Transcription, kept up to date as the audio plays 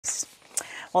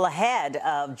Well, ahead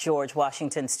of George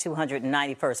Washington's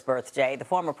 291st birthday, the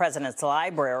former president's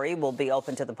library will be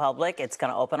open to the public. It's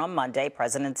going to open on Monday,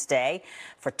 President's Day,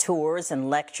 for tours and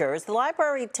lectures. The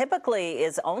library typically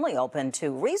is only open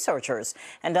to researchers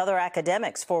and other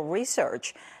academics for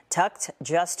research. Tucked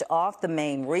just off the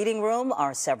main reading room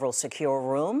are several secure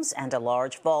rooms and a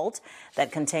large vault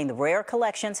that contain the rare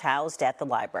collections housed at the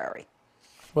library.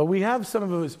 Well, we have some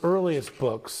of his earliest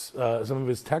books, some of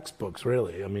his textbooks,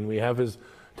 really. I mean, we have his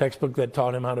textbook that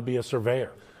taught him how to be a surveyor.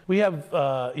 We have,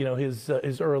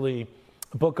 his early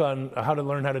book on how to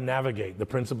learn how to navigate, the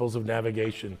principles of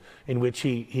navigation, in which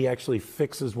he actually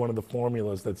fixes one of the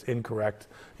formulas that's incorrect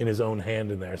in his own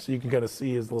hand in there. So you can kind of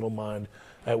see his little mind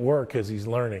at work as he's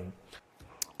learning.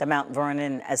 The Mount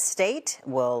Vernon estate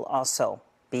will also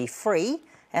be free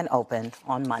and open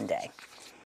on Monday.